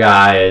bigger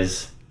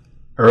guys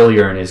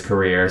earlier in his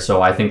career,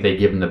 so I think they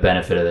give him the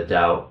benefit of the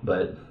doubt.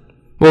 But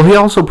well, he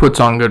also puts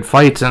on good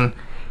fights, and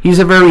he's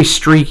a very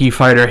streaky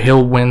fighter.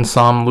 He'll win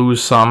some,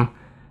 lose some.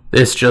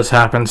 This just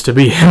happens to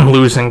be him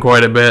losing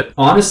quite a bit.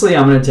 Honestly,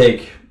 I'm going to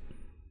take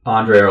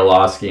Andrei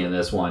Arlovski in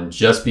this one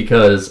just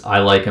because I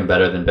like him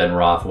better than Ben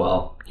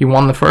Rothwell. He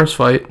won the first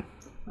fight.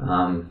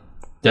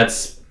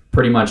 That's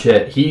pretty much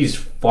it. He's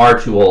far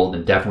too old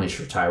and definitely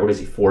should retire. What is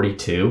he,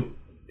 42?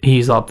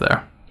 He's up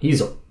there.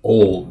 He's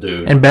old,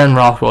 dude. And Ben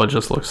Rothwell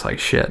just looks like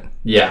shit.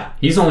 Yeah,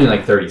 he's only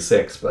like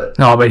 36, but...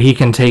 No, but he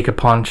can take a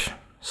punch,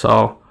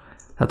 so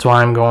that's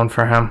why I'm going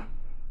for him.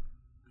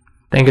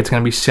 I think it's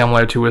going to be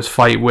similar to his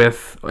fight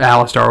with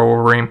Alistair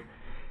Overeem.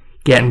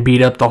 Getting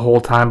beat up the whole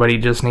time, but he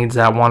just needs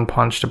that one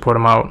punch to put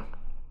him out.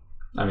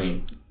 I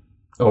mean,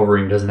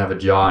 Overeem doesn't have a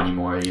jaw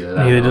anymore either.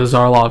 Neither does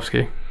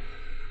Arlovski.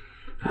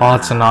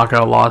 Lots of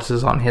knockout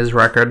losses on his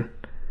record.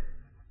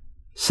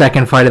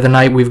 Second fight of the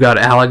night, we've got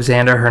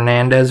Alexander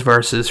Hernandez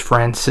versus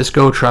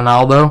Francisco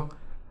Trinaldo.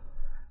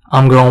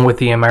 I'm going with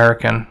the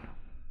American,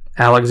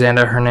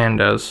 Alexander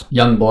Hernandez.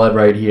 Young blood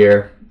right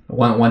here.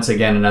 Once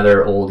again,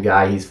 another old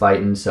guy he's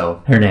fighting,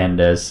 so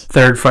Hernandez.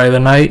 Third fight of the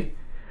night,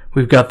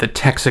 we've got the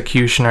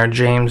Texecutioner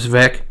James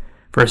Vick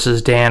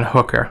versus Dan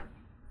Hooker.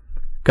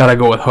 Gotta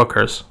go with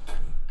Hookers.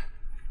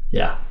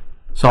 Yeah.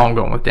 So I'm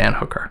going with Dan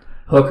Hooker.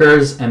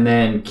 Hookers, and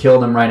then kill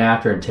them right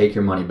after and take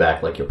your money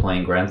back like you're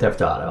playing Grand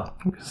Theft Auto.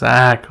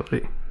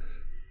 Exactly.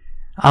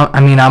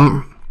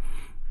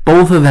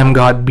 Both of them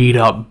got beat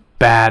up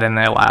bad in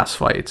their last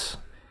fights.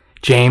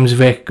 James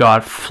Vick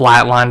got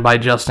flatlined by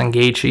Justin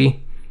Gaethje,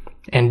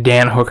 and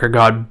Dan Hooker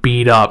got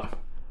beat up,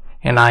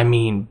 and I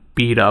mean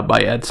beat up,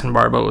 by Edson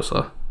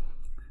Barboza.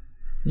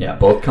 Yeah,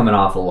 both coming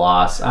off a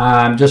loss.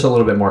 I'm just a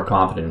little bit more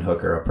confident in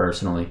Hooker,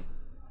 personally.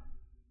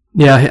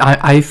 Yeah,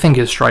 I think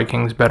his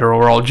striking's better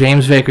overall.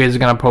 James Vick is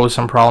going to pose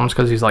some problems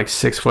because he's like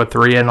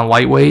 6'3" and a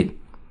lightweight.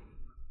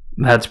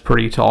 That's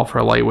pretty tall for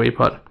a lightweight,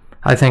 but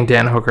I think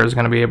Dan Hooker is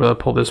going to be able to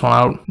pull this one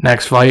out.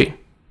 Next fight,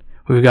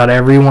 we've got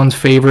everyone's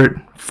favorite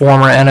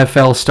former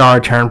NFL star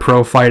turned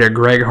pro fighter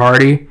Greg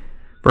Hardy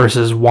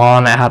versus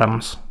Juan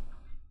Adams.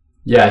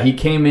 Yeah, he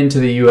came into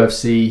the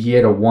UFC. He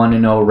had a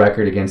 1-0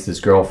 record against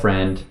his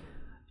girlfriend,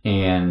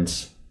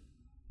 and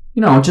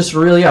just a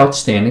really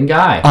outstanding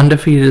guy.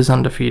 Undefeated is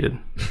undefeated.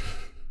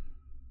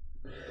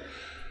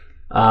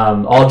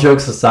 All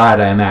jokes aside,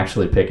 I am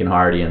actually picking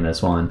Hardy in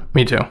this one.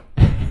 Me too.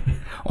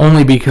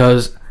 Only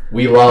because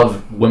we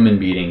love women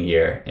beating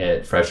here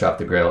at Fresh Off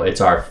the Grill. It's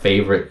our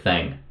favorite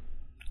thing.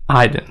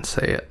 I didn't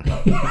say it.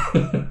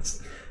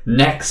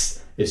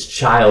 Next is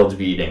child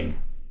beating,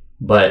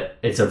 but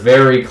it's a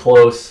very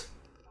close...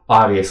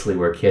 Obviously,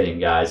 we're kidding,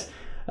 guys.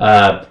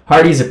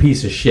 Hardy's a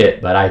piece of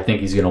shit, but I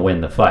think he's going to win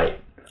the fight.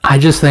 I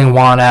just think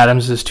Juan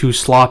Adams is too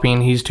sloppy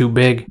and he's too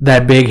big.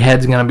 That big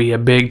head's going to be a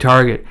big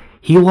target.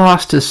 He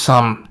lost to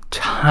some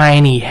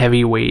tiny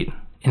heavyweight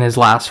in his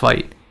last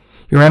fight.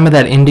 You remember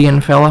that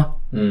Indian fella?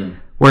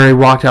 Where he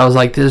walked out, I was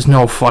like, there's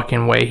no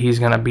fucking way he's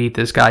going to beat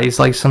this guy. He's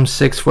like some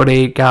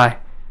 6'8" guy.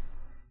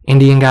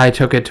 Indian guy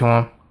took it to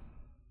him.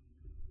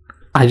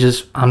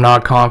 I'm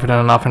not confident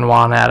enough in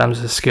Juan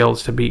Adams'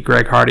 skills to beat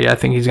Greg Hardy. I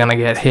think he's going to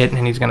get hit,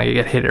 and he's going to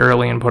get hit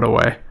early and put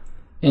away.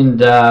 And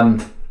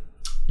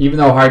even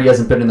though Hardy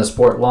hasn't been in the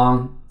sport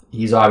long,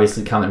 he's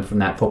obviously coming from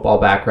that football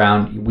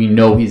background. We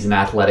know he's an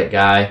athletic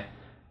guy.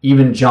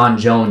 Even John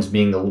Jones,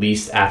 being the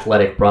least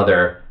athletic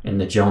brother in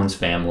the Jones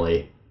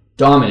family,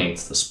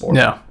 dominates the sport.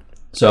 Yeah.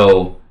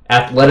 So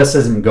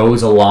athleticism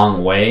goes a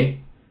long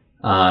way,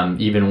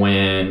 even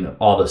when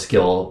all the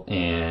skill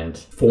and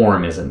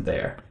form isn't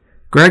there.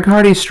 Greg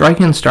Hardy's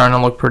striking's starting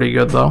to look pretty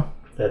good, though.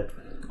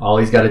 All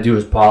he's got to do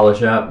is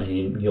polish up,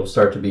 and he'll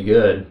start to be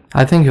good.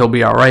 I think he'll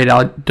be all right.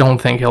 I don't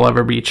think he'll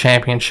ever be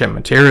championship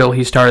material.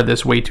 He started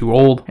this way too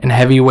old, and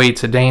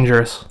heavyweights are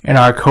dangerous. In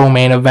our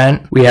co-main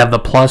event, we have the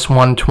plus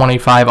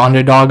 125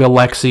 underdog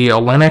Alexei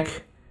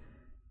Oleinik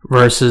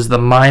versus the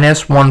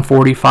minus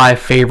 145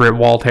 favorite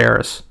Walt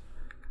Harris.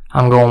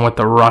 I'm going with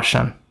the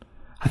Russian.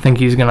 I think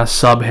he's going to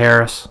sub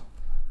Harris.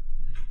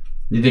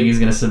 You think he's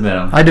going to submit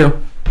him? I do.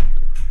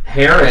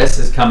 Harris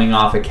is coming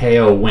off a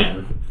KO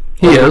win.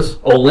 He is.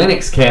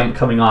 Olenek's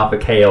coming off a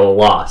KO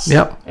loss.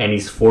 Yep. And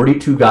he's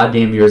 42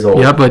 goddamn years old.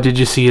 Yep, but did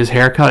you see his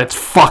haircut? It's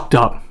fucked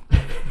up.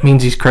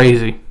 Means he's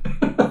crazy.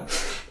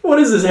 What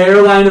is his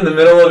hairline in the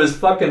middle of his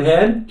fucking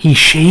head? He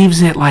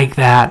shaves it like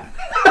that.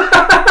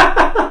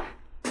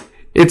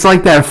 It's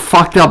like that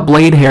fucked up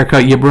blade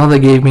haircut your brother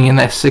gave me in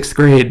that 6th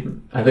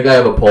grade. I think I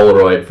have a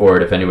Polaroid for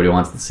it if anybody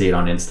wants to see it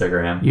on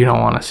Instagram. You don't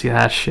want to see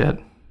that shit.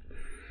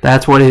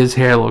 That's what his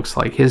hair looks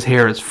like. His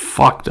hair is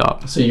fucked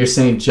up. So you're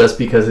saying just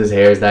because his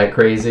hair is that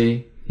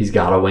crazy, he's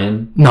got to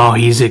win? No,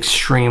 he's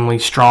extremely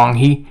strong.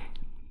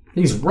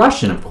 He's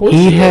Russian, of course.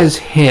 He has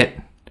hit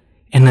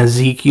an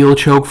Ezekiel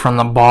choke from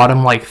the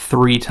bottom like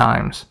 3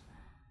 times.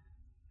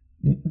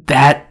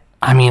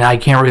 I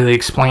can't really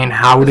explain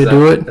how to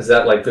do it. Is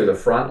that like through the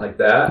front like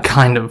that?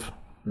 Kind of.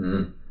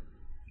 Mm.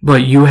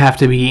 But you have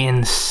to be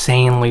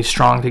insanely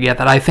strong to get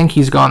that. I think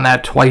he's gone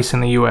that twice in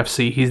the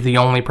UFC. He's the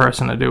only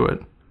person to do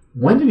it.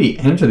 When did he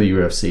enter the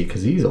UFC?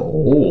 Because he's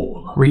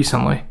old.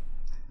 Recently.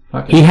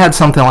 Okay. He had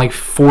something like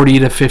 40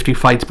 to 50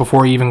 fights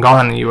before he even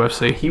got in the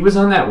UFC. He was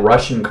on that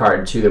Russian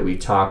card, too, that we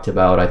talked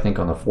about, I think,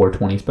 on the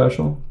 420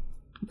 special.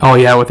 Oh,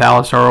 yeah, with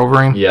Alistair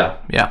Overeem? Yeah.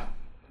 Yeah.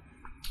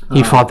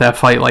 He fought that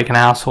fight like an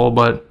asshole,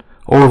 but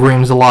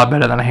Overeem's a lot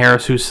better than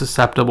Harris, who's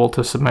susceptible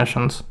to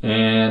submissions.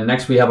 And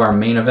next we have our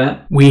main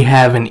event. We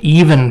have an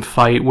even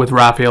fight with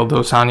Rafael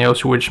Dos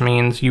Anjos, which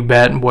means you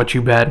bet what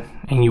you bet,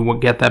 and you will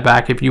get that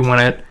back if you win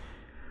it,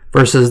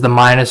 versus the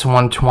minus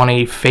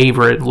 120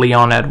 favorite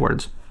Leon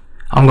Edwards.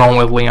 I'm going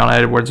with Leon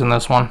Edwards in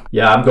this one.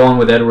 Yeah, I'm going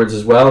with Edwards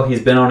as well.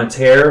 He's been on a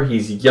tear.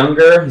 He's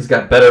younger. He's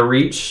got better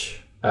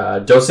reach.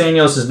 Dos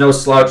Anjos is no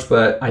slouch,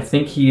 but I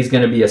think he's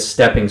going to be a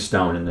stepping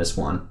stone in this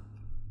one.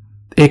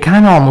 It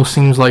kind of almost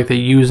seems like they're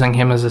using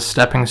him as a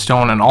stepping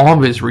stone in all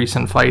of his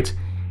recent fights.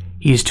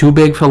 He's too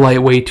big for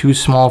lightweight, too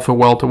small for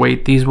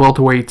welterweight. These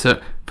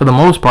welterweights, for the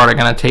most part, are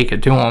going to take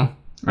it to him.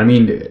 I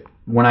mean,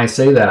 when I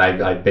say that,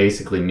 I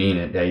basically mean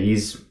it.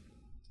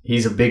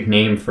 He's a big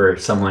name for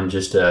someone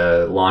just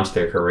to launch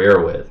their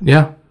career with.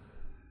 Yeah.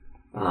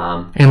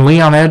 And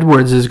Leon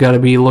Edwards has got to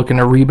be looking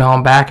to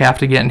rebound back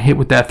after getting hit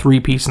with that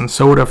 3-piece and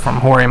soda from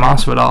Jorge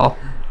Masvidal.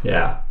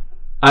 Yeah.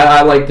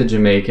 I like the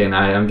Jamaican.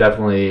 I'm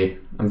definitely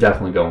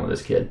going with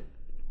this kid.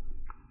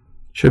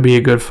 Should be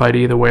a good fight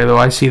either way, though.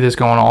 I see this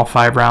going all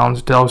 5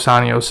 rounds. Dos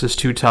Anjos is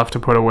too tough to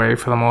put away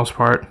for the most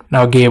part.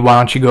 Now, Gabe, why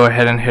don't you go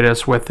ahead and hit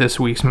us with this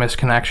week's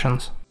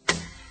misconnections?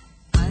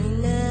 I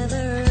never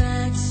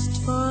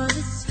asked for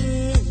this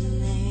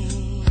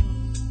feeling.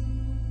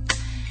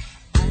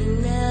 I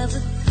never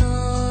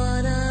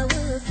thought I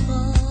would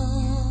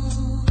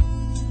fall.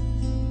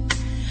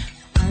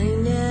 I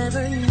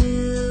never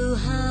knew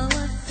how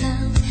I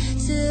felt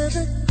till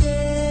the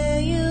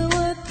day you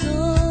were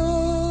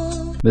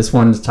gone. This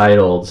one's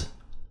titled,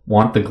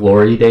 Want the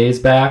Glory Days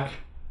Back?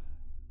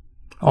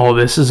 Oh,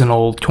 this is an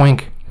old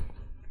twink.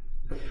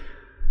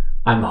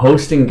 I'm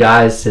hosting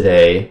guys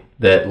today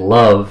that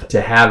love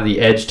to have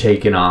the edge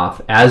taken off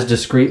as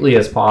discreetly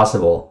as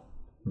possible.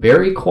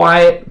 Very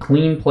quiet,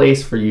 clean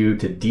place for you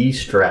to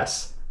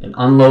de-stress and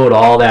unload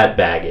all that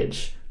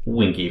baggage.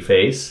 Winky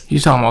face.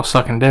 He's talking about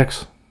sucking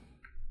dicks.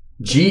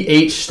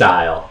 GH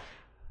style.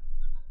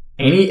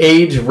 Any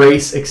age,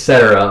 race,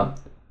 etc.,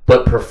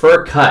 but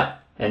prefer cut,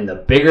 and the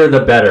bigger the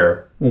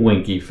better.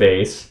 Winky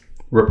face.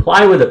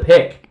 Reply with a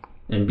pic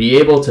and be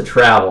able to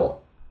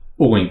travel.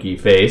 Winky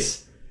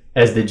face.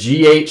 As the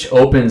GH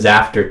opens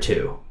after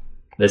 2.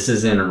 This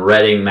is in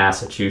Reading,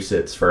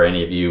 Massachusetts, for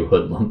any of you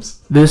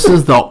hoodlums. This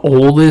is the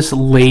oldest,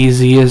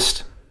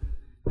 laziest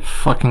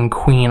fucking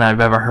queen I've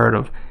ever heard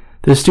of.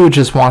 This dude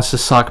just wants to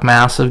suck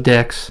massive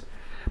dicks,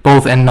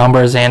 both in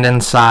numbers and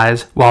in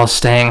size, while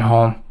staying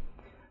home.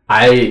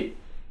 I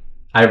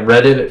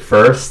read it at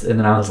first, and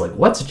then I was like,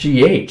 what's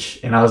GH?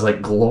 And I was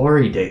like,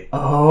 Glory Day.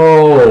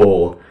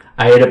 Oh,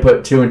 I had to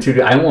put 2 and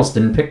 2. I almost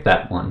didn't pick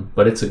that one,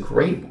 but it's a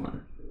great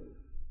one.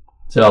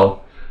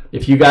 So,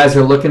 if you guys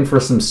are looking for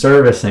some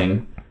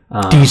servicing...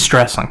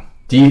 De-stressing.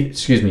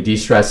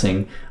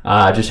 De-stressing.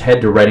 Just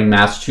head to Reading,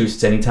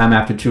 Massachusetts anytime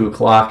after 2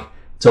 o'clock.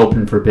 It's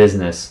open for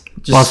business.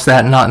 Bust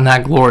that nut in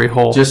that glory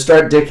hole. Just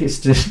start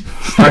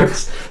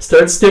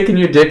sticking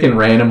your dick in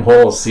random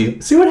holes. See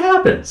what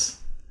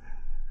happens.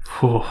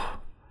 Whew.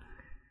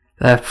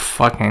 That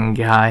fucking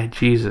guy.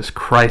 Jesus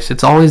Christ.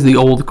 It's always the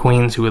old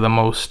queens who are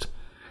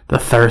the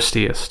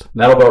thirstiest.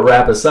 That'll about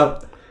wrap us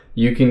up.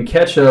 You can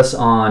catch us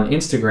on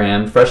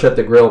Instagram, Fresh at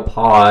the Grill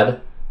Pod.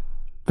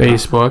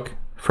 Facebook,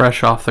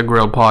 Fresh Off the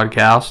Grill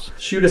Podcast.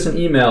 Shoot us an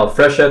email,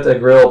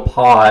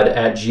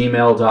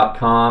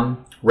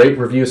 freshatthegrillpod@gmail.com. Rate,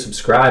 review,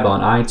 subscribe on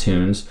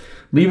iTunes.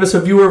 Leave us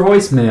a viewer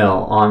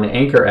voicemail on the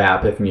Anchor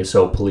app if you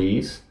so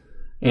please.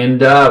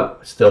 And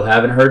still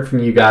haven't heard from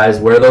you guys.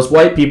 Where are those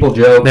white people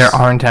jokes? There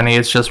aren't any.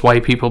 It's just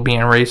white people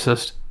being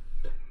racist.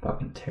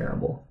 Fucking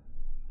terrible.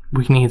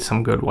 We need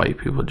some good white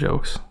people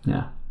jokes.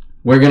 Yeah.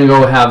 We're gonna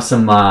go have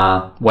some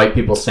white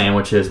people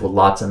sandwiches with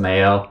lots of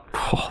mayo.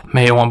 Oh,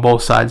 mayo on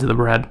both sides of the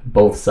bread.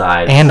 Both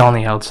sides. And on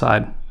the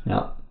outside.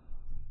 Yeah.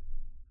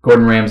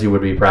 Gordon Ramsay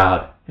would be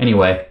proud.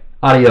 Anyway,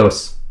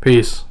 adios.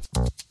 Peace.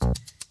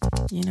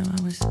 You know,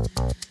 I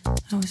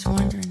was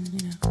wondering,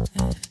 you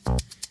know,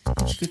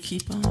 if you could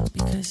keep on,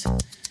 because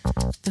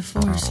the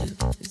force,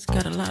 it's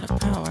got a lot of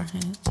power,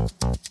 and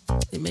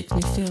it makes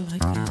me feel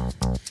like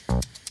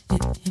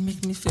it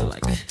makes me feel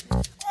like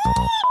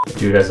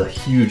Dude has a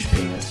huge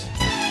penis.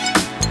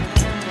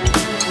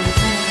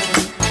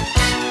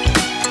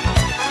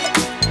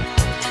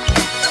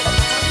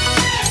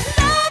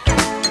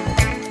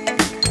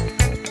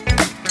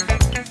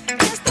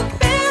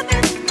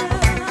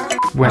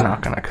 We're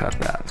not gonna cut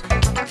that.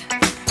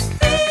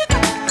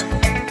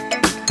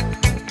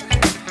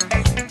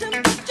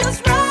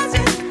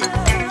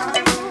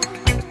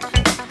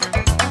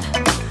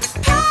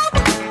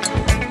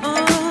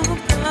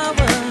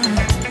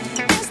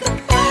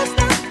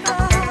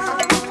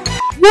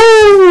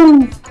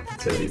 Woo!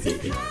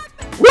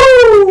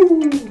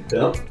 Woo!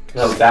 Yep.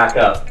 No, back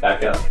up.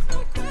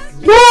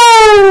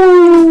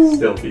 Woo!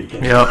 Still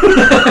peeking.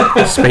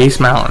 Yep. Space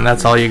Mountain,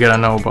 that's all you gotta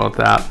know about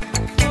that.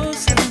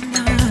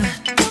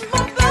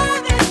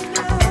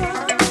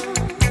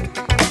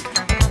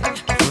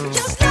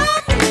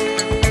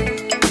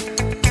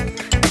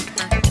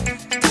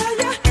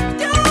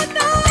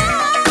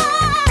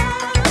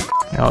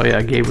 Oh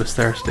yeah, Gabe was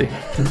thirsty.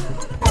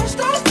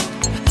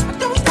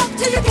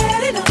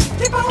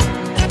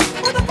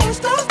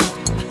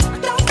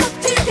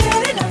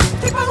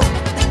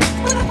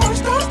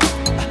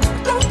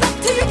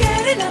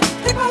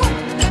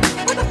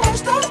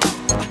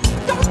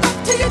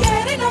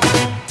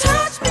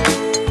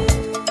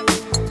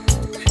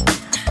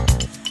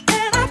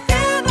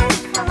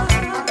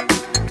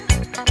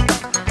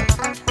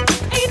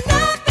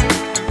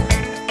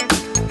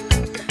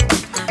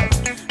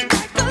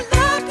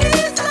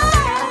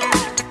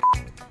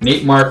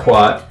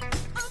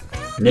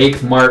 Nate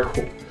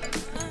Marquardt.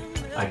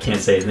 I can't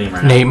say his name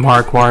right now. Nate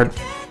Marquardt.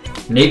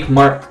 Nate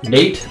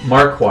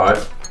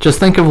Marquardt. Just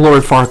think of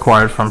Lord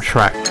Farquaad from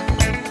Shrek.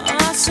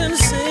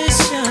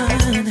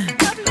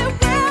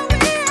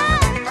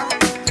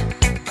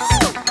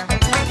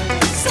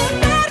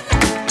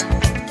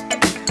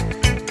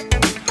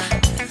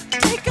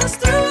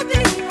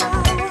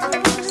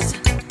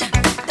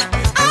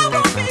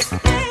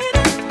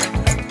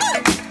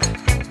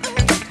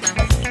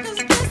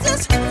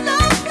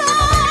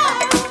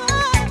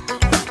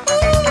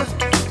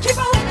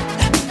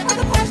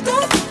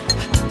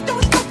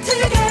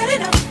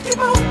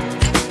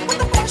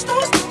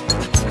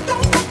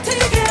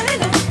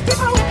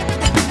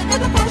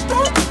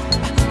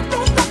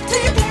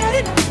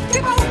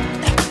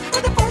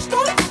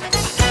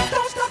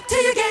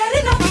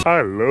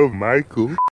 I love Michael.